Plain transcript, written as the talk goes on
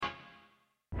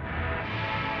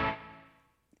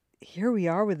Here we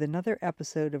are with another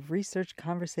episode of Research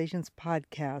Conversations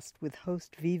podcast with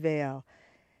host Vale.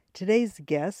 Today's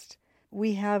guest,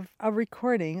 we have a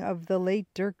recording of the late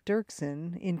Dirk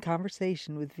Dirksen in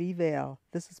conversation with Vale.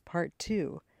 This is part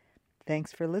 2.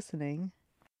 Thanks for listening.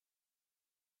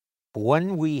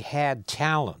 When we had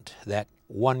talent that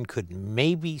one could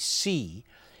maybe see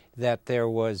that there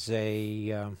was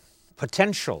a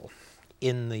potential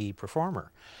in the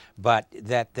performer, but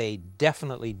that they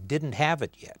definitely didn't have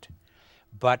it yet.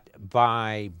 But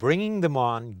by bringing them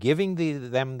on, giving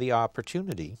them the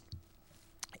opportunity,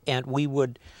 and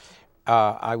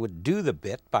I would do the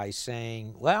bit by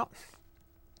saying, well,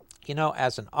 you know,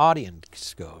 as an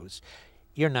audience goes,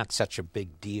 you're not such a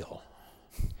big deal.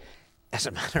 As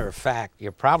a matter of fact,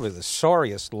 you're probably the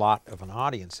sorriest lot of an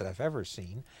audience that I've ever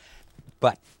seen.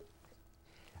 But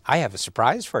I have a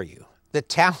surprise for you. The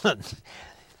talent,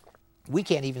 we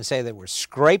can't even say that we're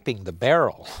scraping the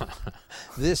barrel.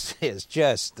 This is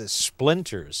just the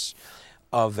splinters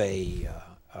of a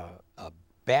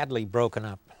badly broken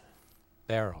up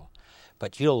barrel.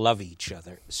 But you'll love each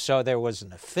other. So there was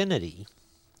an affinity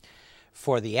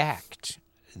for the act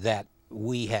that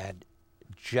we had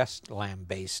just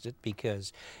lambasted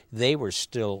because they were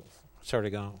still sort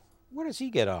of going, where does he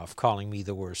get off calling me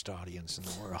the worst audience in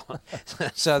the world?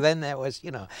 So then that was,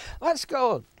 let's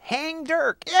go, hang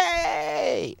Dirk,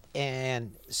 yay!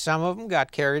 And some of them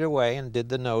got carried away and did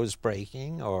the nose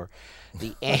breaking or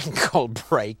the ankle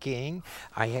breaking.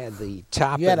 I had the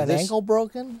top You had of an ankle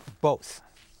broken? Both.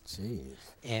 Jeez.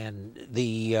 And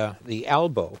the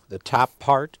elbow, the top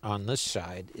part on this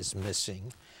side is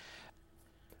missing.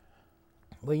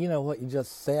 Well, you know what you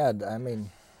just said,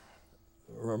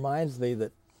 reminds me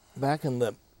that back in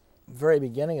the very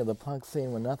beginning of the punk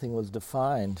scene when nothing was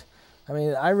defined,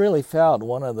 I really felt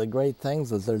one of the great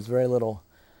things is there's very little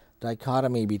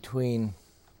dichotomy between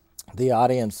the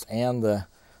audience and the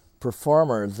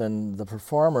performers, and the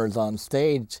performers on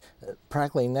stage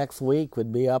practically next week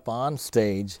would be up on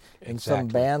stage in some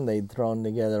band they'd thrown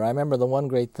together. I remember the one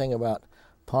great thing about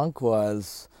punk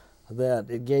was that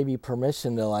it gave you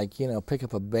permission to pick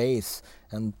up a bass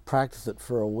and practice it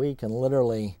for a week, and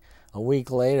literally a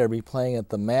week later be playing at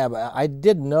the MAB. I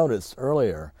did notice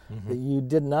earlier that you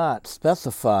did not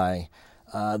specify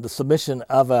the submission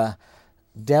of a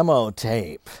demo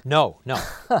tape. No.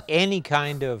 Any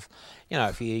kind of,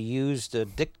 if you used a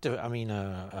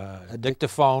dictaphone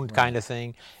kind of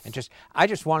thing, and I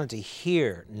just wanted to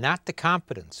hear not the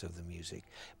competence of the music,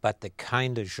 but the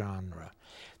kind of genre.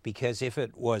 Because if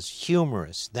it was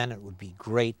humorous, then it would be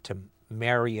great to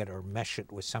marry it or mesh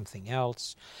it with something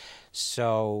else.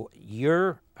 So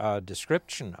your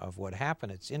description of what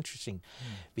happened, it's interesting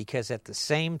because at the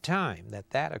same time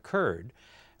that occurred,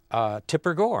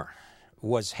 Tipper Gore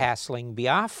was hassling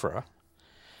Biafra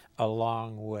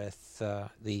along with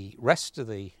the rest of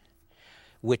the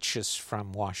witches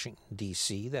from Washington,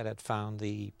 D.C. that had found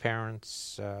the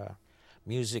Parents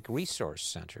Music Resource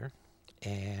Center.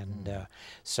 And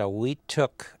so we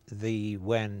took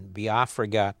when Biafra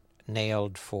got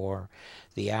nailed for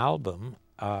the album,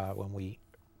 when we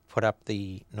put up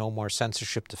the No More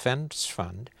Censorship Defense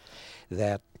Fund,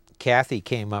 that Kathy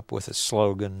came up with a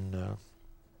slogan,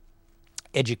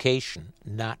 education,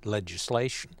 not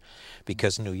legislation,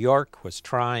 because New York was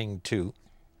trying to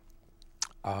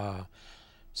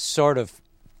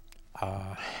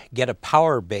get a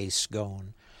power base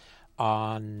going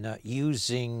on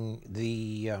using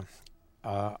the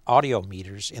audio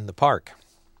meters in the park,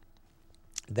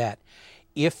 that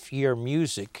if your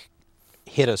music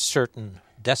hit a certain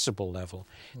decibel level,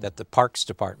 that the Parks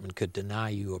Department could deny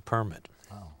you a permit.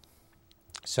 Wow.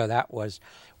 So that was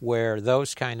where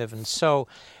those and so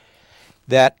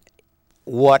that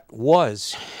what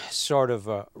was sort of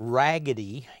a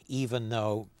raggedy, even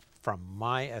though from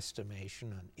my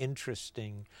estimation, an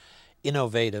interesting,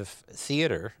 innovative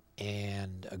theater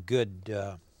and a good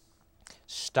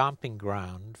stomping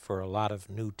ground for a lot of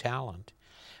new talent.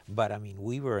 But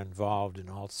we were involved in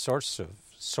all sorts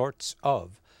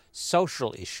of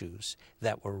social issues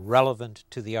that were relevant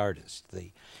to the artist.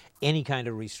 Any kind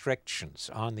of restrictions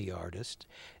on the artist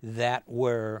that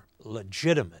were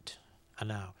legitimate.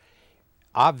 Now,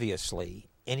 obviously,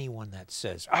 anyone that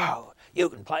says, "Oh, you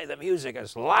can play the music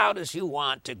as loud as you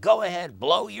want to, go ahead,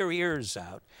 blow your ears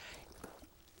out,"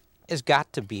 has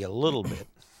got to be a little bit,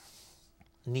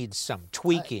 needs some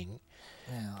tweaking.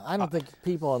 I don't think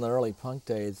people in the early punk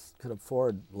days could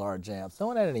afford large amps. No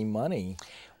one had any money.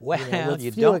 Well,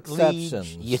 with few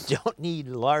exceptions. You don't need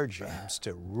large amps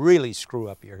to really screw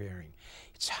up your hearing.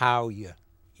 It's how you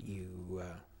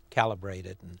calibrate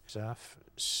it and stuff.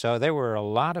 So there were a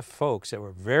lot of folks that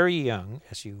were very young,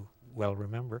 as you well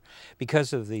remember,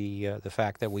 because of the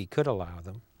fact that we could allow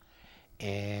them.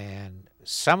 And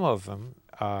some of them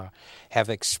have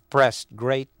expressed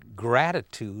great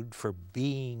gratitude for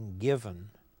being given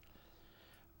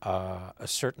a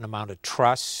certain amount of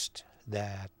trust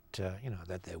that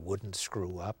that they wouldn't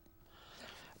screw up.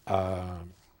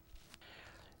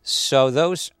 So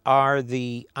those are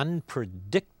the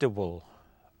unpredictable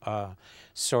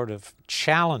sort of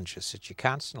challenges that you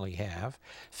constantly have.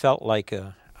 Felt like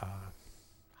a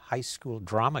high school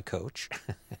drama coach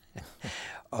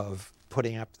of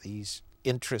putting up these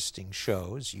interesting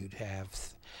shows. You'd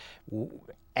have,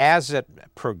 as it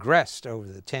progressed over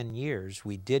the 10 years,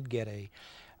 we did get a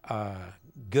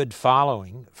good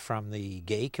following from the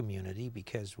gay community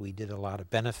because we did a lot of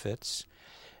benefits.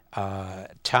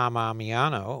 Tom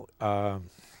Amiano,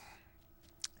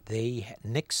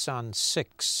 Nixon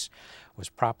 6 was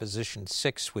Proposition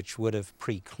 6, which would have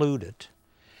precluded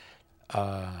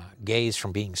gays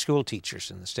from being school teachers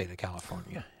in the state of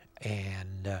California.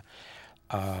 And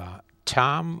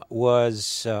Tom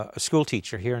was a school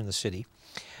teacher here in the city,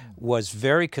 was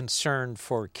very concerned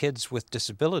for kids with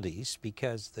disabilities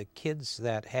because the kids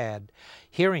that had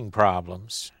hearing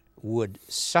problems would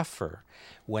suffer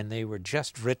when they were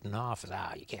just written off as,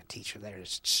 you can't teach them, they're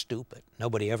just stupid.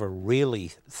 Nobody ever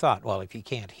really thought, well, if you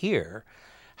can't hear,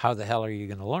 how the hell are you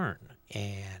going to learn?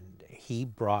 And he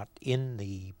brought in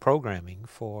the programming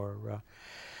for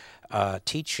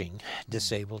teaching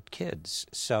disabled kids.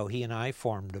 So he and I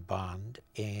formed a bond,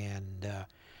 and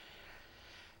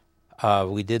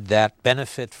we did that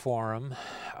benefit for him.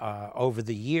 Over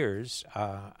the years,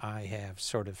 I have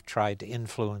sort of tried to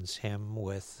influence him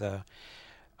with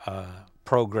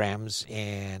programs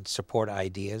and support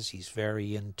ideas. He's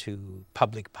very into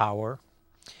public power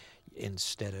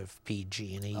instead of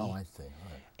PG&E. Oh, I see.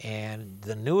 Right. And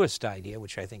the newest idea,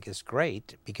 which I think is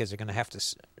great, because they're going to have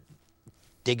to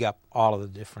dig up all of the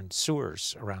different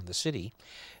sewers around the city,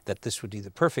 that this would be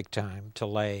the perfect time to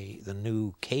lay the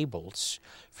new cables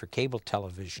for cable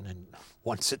television, and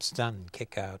once it's done,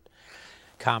 kick out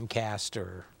Comcast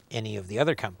or any of the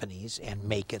other companies and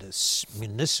make it a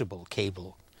municipal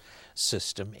cable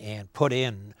system and put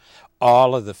in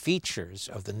all of the features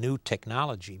of the new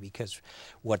technology, because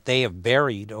what they have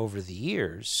buried over the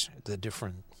years, the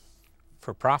different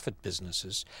for-profit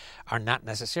businesses, are not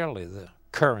necessarily the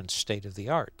current state of the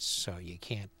art. So you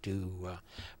can't do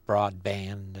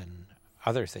broadband and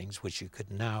other things, which you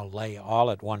could now lay all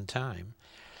at one time,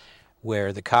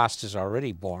 where the cost is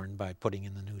already borne by putting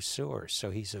in the new sewer.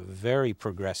 So he's a very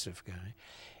progressive guy.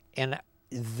 And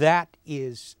that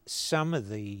is some of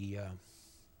the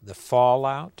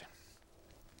fallout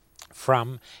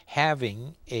from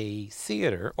having a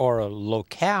theater or a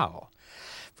locale,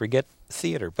 forget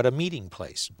theater, but a meeting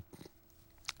place.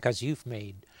 Because you've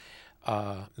made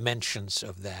mentions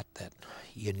of that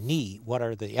you need. What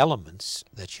are the elements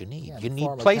that you need? You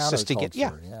need places to get,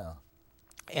 yeah.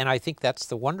 And I think that's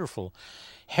the wonderful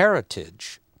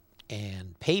heritage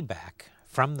and payback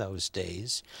from those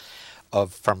days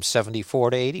from 74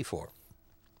 to 84.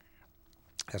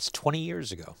 That's 20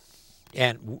 years ago.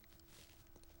 And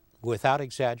without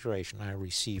exaggeration, I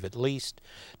receive at least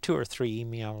 2 or 3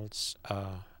 emails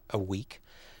a week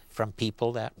from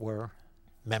people that were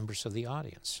members of the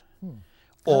audience.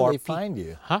 How do they find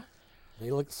you? Huh? They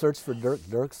search for Dirk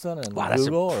Dirksen and that's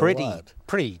Google, a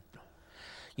pretty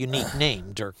unique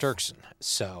name, Dirk Dirksen.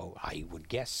 So I would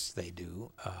guess they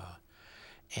do.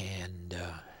 And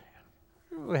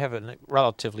we have a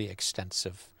relatively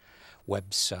extensive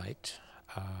website,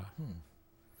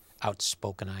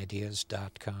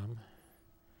 outspokenideas.com.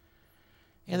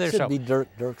 And it should be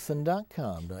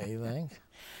DirkDirksen.com, don't you think?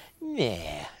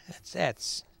 Nah,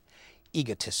 that's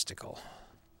egotistical.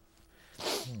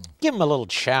 Give them a little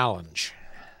challenge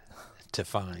to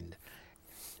find.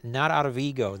 Not out of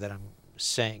ego that I'm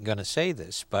going to say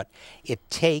this, but it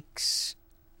takes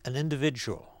an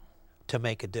individual to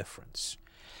make a difference.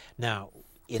 Now,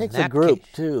 in takes that a group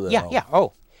case, too, though. Yeah.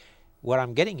 Oh, what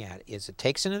I'm getting at is it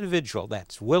takes an individual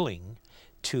that's willing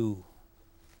to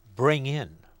bring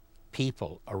in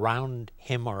people around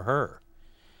him or her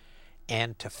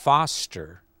and to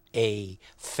foster a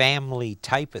family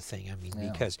type of thing. I mean,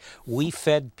 because we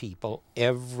fed people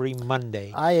every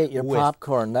Monday. I ate your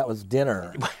popcorn. That was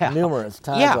dinner numerous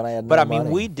times when I had no but money.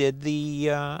 We did the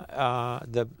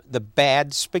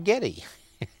bad spaghetti.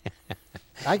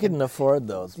 I couldn't afford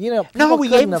those. No, we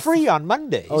gave them free on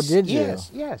Mondays. Oh, did you?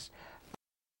 Yes.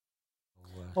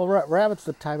 Well, Rabbit's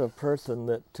the type of person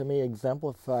that, to me,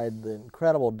 exemplified the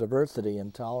incredible diversity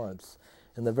and tolerance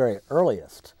in the very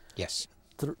earliest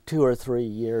 2 or 3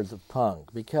 years of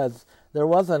punk, because there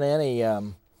wasn't any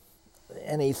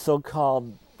any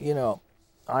so-called,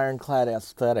 ironclad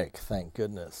aesthetic, thank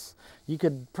goodness. You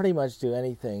could pretty much do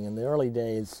anything. In the early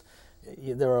days,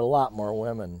 there were a lot more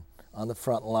women on the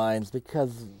front lines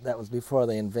because that was before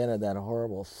they invented that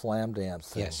horrible slam dance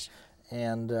thing. Yes.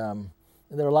 And there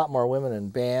were a lot more women in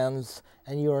bands,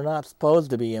 and you were not supposed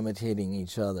to be imitating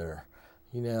each other.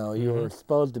 You were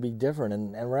supposed to be different.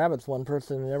 And Rabbit's one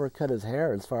person who never cut his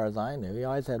hair, as far as I knew. He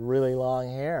always had really long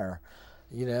hair,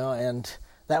 and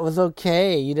that was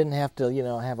okay. You didn't have to,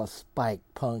 have a spike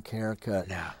punk haircut.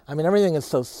 No. I mean, everything is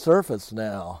so surface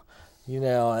now,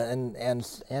 and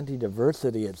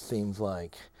anti-diversity, it seems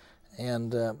like.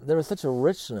 And there was such a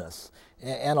richness.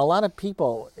 And a lot of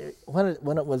people, when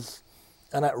it was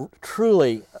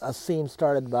truly a scene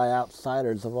started by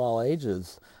outsiders of all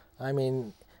ages, I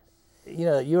mean,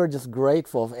 you were just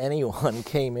grateful if anyone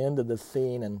came into the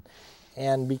scene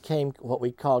and became what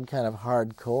we called kind of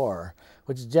hardcore,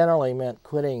 which generally meant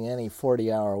quitting any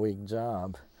 40-hour-a-week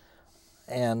job,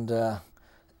 and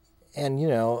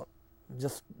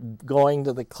just going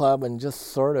to the club and just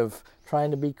sort of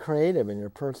trying to be creative in your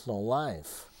personal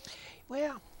life.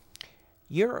 Well,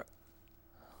 you're,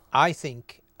 I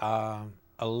think, a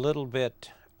little bit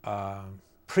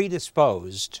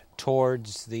predisposed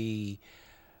towards the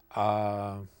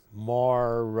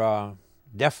more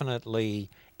definitely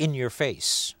in your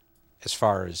face as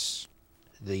far as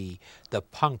the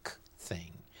punk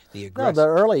thing, the aggressive. No, the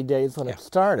early days when it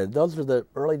started. Those are the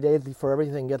early days before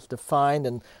everything gets defined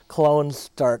and clones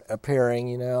start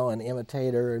appearing, and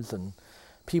imitators and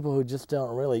people who just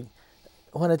don't really,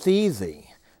 when it's easy.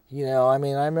 I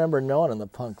mean, I remember no one in the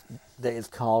punk days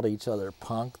called each other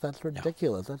punk. That's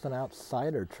ridiculous. No. That's an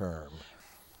outsider term.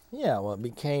 Yeah, well, it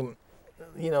became,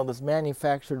 this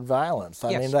manufactured violence.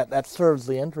 I mean, that serves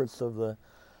the interests of the,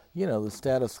 the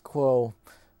status quo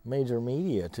major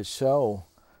media to show,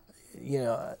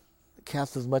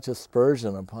 cast as much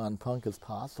aspersion upon punk as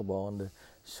possible and to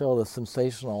show the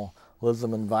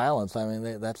sensationalism and violence. I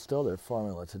mean, that's still their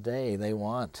formula today. They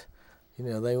want,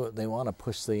 they want to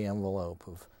push the envelope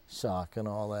of shock and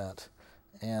all that.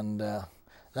 And, I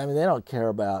mean, they don't care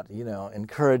about,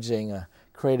 encouraging a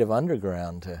creative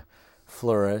underground to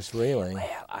flourish, really.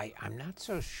 Well, I'm not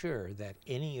so sure that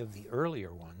any of the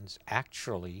earlier ones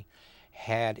actually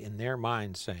had in their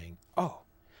mind saying, oh,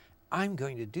 I'm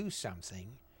going to do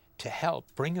something to help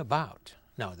bring about.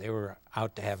 No, they were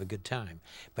out to have a good time,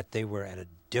 but they were at a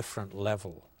different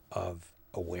level of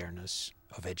awareness,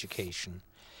 of education,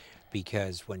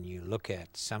 because when you look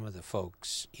at some of the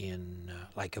folks in,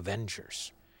 like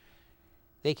Avengers,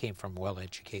 they came from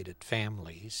well-educated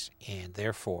families, and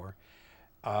therefore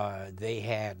they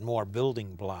had more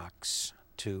building blocks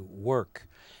to work.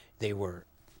 They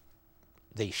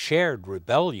shared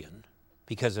rebellion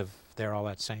because they're all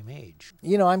that same age.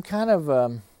 I'm kind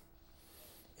of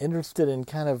interested in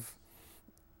kind of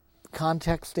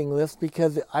contexting this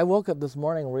because I woke up this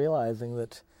morning realizing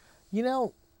that,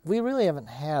 we really haven't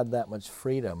had that much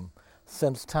freedom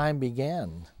since time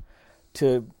began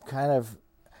to kind of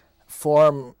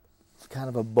form kind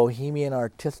of a bohemian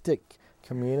artistic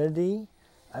community.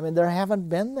 I mean, there haven't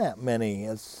been that many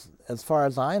as far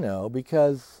as I know,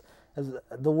 because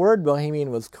the word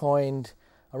bohemian was coined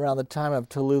around the time of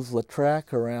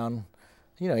Toulouse-Lautrec, around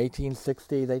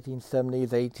 1860s, 1870s,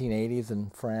 1880s in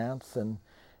France,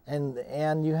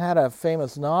 and you had a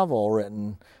famous novel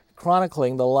written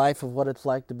chronicling the life of what it's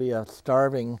like to be a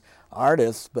starving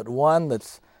artist, but one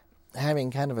that's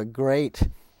having kind of a great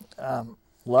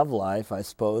love life, I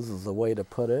suppose, is the way to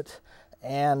put it,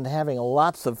 and having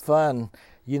lots of fun,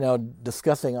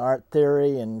 discussing art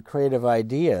theory and creative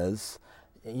ideas,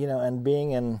 and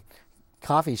being in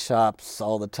coffee shops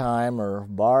all the time, or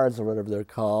bars, or whatever they're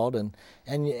called, and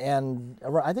I think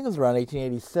it was around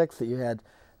 1886 that you had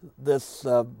this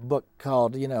book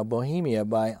called, Bohemia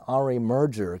by Henri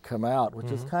Murger come out,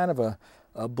 which is kind of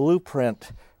a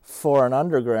blueprint for an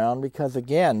underground, because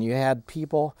again, you had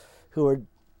people who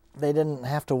they didn't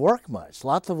have to work much.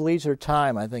 Lots of leisure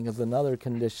time, I think, is another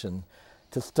condition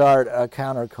to start a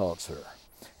counterculture.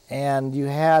 And you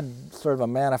had sort of a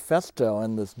manifesto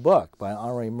in this book by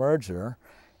Henri Murger,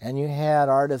 and you had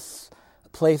artists,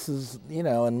 places,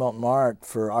 in Montmartre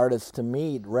for artists to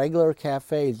meet, regular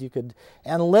cafes.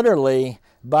 And literally,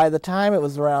 by the time it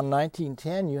was around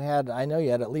 1910, I know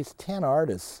you had at least 10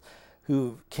 artists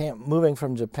who came moving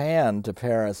from Japan to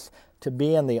Paris to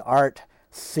be in the art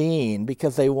scene,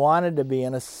 because they wanted to be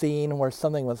in a scene where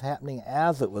something was happening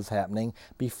as it was happening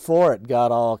before it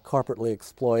got all corporately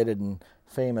exploited and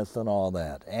famous and all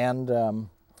that. And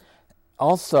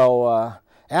also,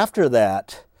 after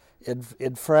that,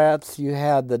 in France, you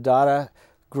had the Dada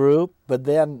group, but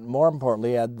then more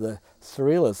importantly, you had the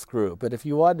Surrealist group. But if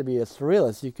you wanted to be a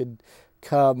Surrealist, you could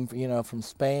come, from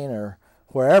Spain or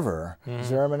wherever,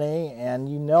 Germany, and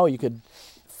you could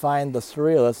find the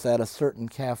Surrealists at a certain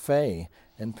cafe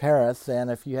in Paris.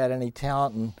 And if you had any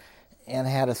talent and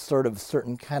had a sort of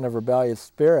certain kind of rebellious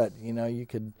spirit, you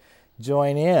could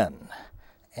join in.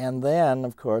 And then,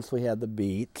 of course, we had the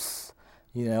Beats,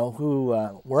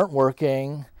 who weren't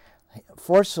working.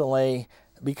 Fortunately,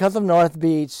 because of North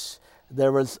Beach,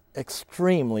 there was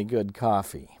extremely good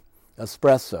coffee,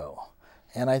 espresso,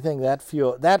 and I think that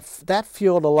fueled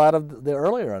a lot of the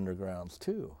earlier undergrounds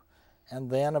too. And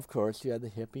then, of course, you had the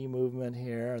hippie movement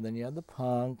here, and then you had the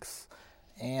punks,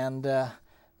 and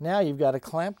now you've got a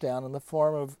clampdown in the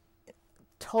form of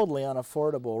totally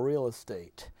unaffordable real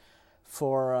estate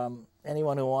for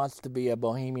anyone who wants to be a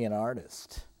bohemian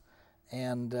artist.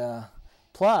 And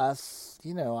plus,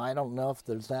 I don't know if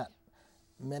there's that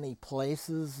many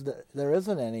places. There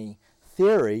isn't any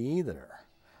theory either.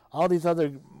 All these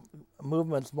other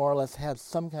movements more or less had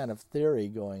some kind of theory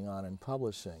going on in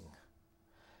publishing.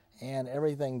 And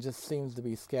everything just seems to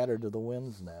be scattered to the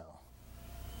winds now.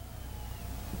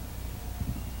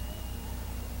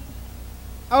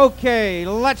 Okay,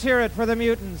 let's hear it for the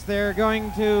Mutants. They're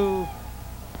going to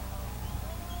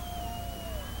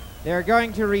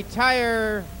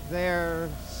retire their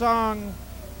song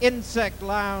Insect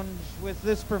Lounge with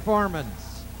this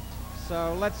performance.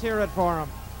 So let's hear it for them.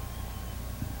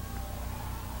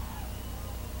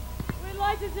 We'd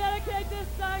like to dedicate this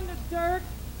song to Dirk,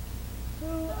 who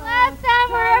last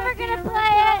time we're ever going to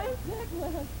play it.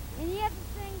 Ridiculous. And you have to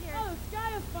sing your... Oh, the sky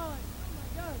is falling. Oh my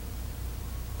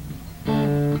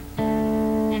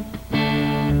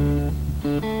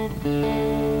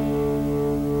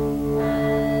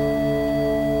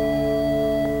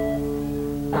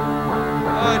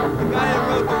The guy who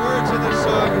wrote the words of this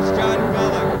song is John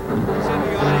Belloc. He's in the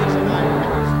audience tonight.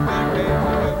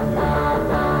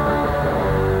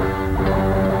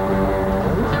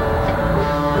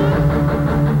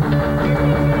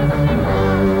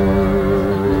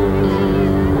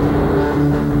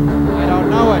 I don't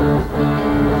know it.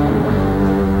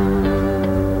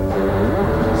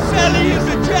 Sally is a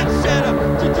jet setter.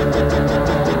 Sue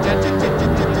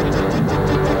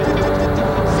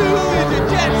is a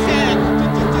jet setter.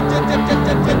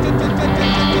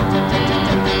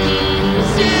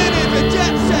 Sid is a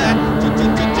jet setter.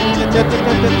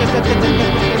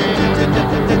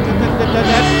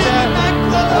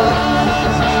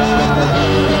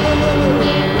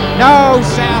 No,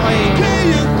 Sally. Okay,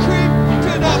 you creep,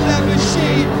 turn off that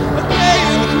machine. Okay,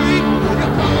 you creep,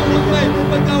 you're coming away,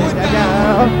 we're going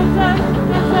down. We're going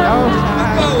down.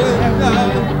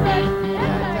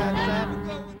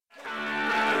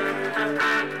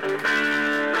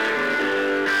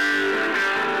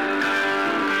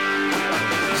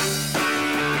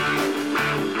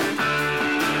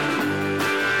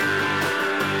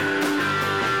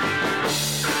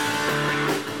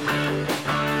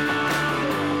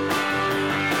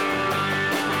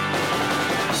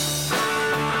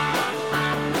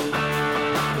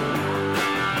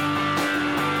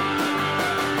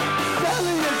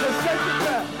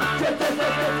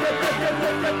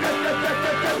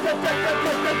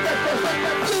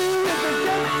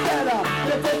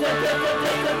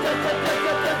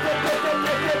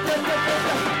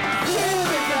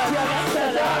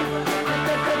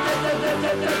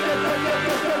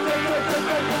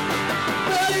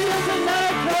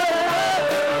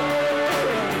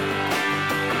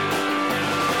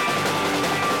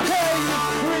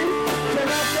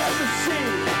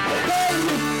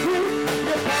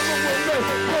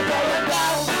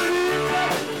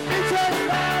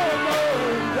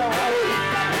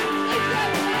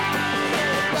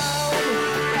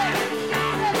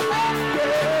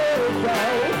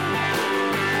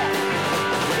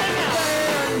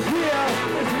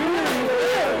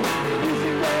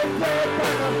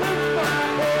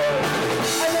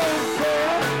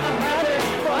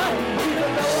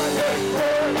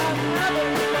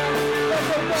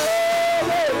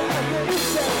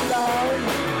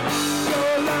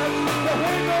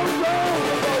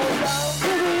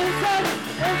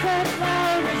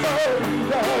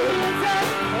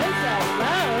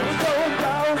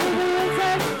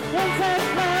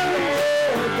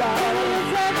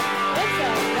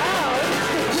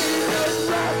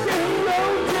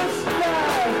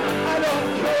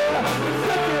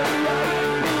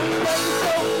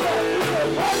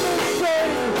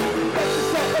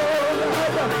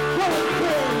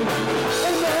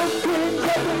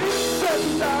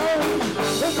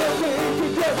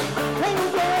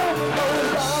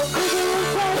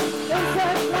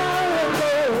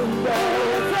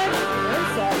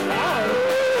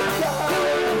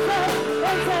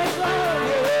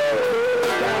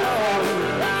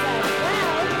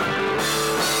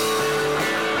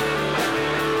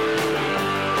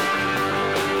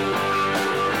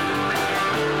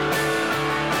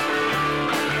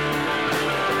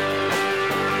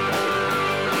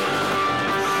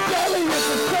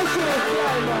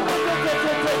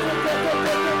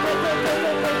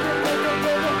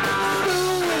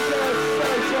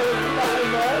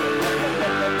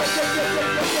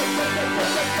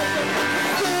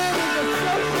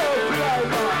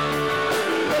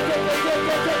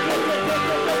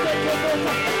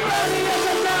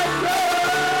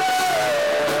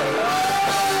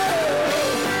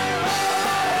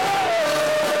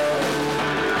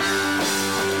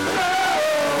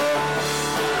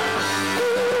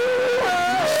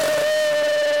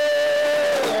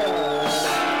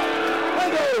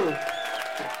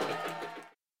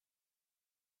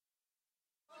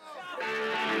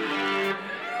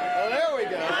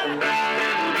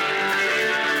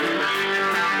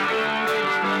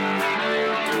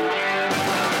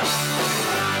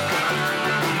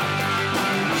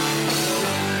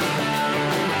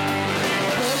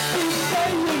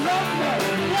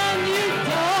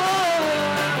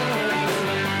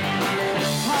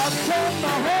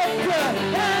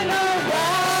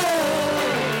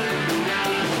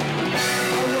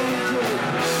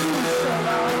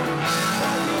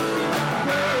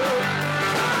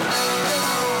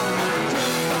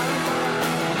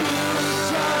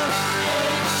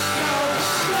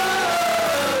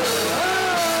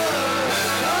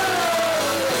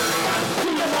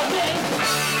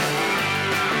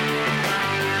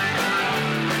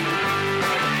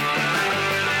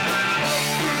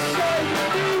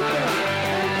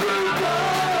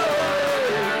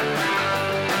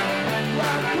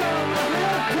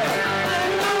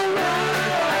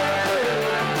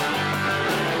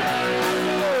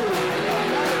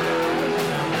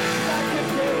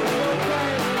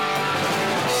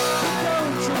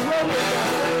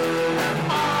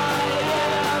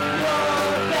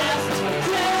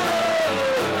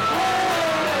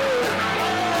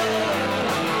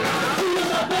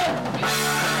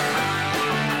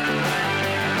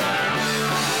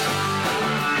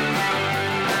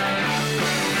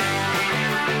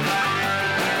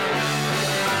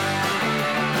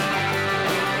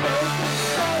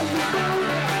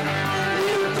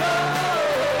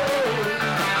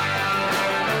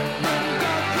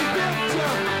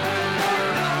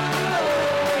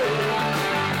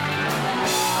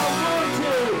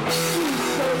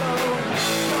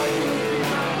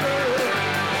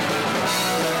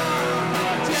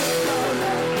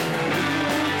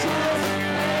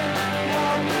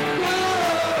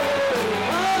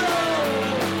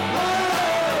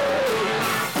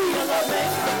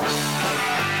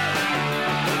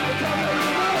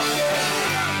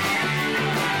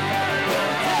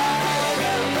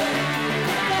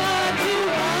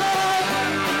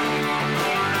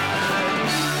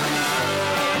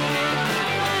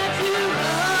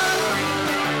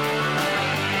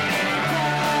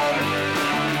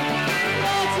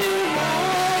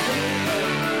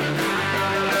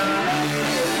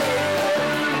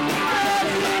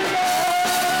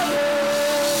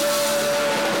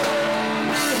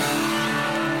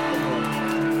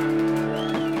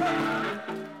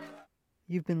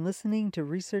 You've been listening to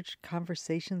Research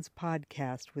Conversations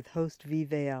podcast with host V.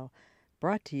 Vale,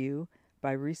 brought to you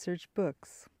by Research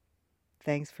Books.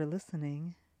 Thanks for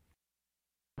listening.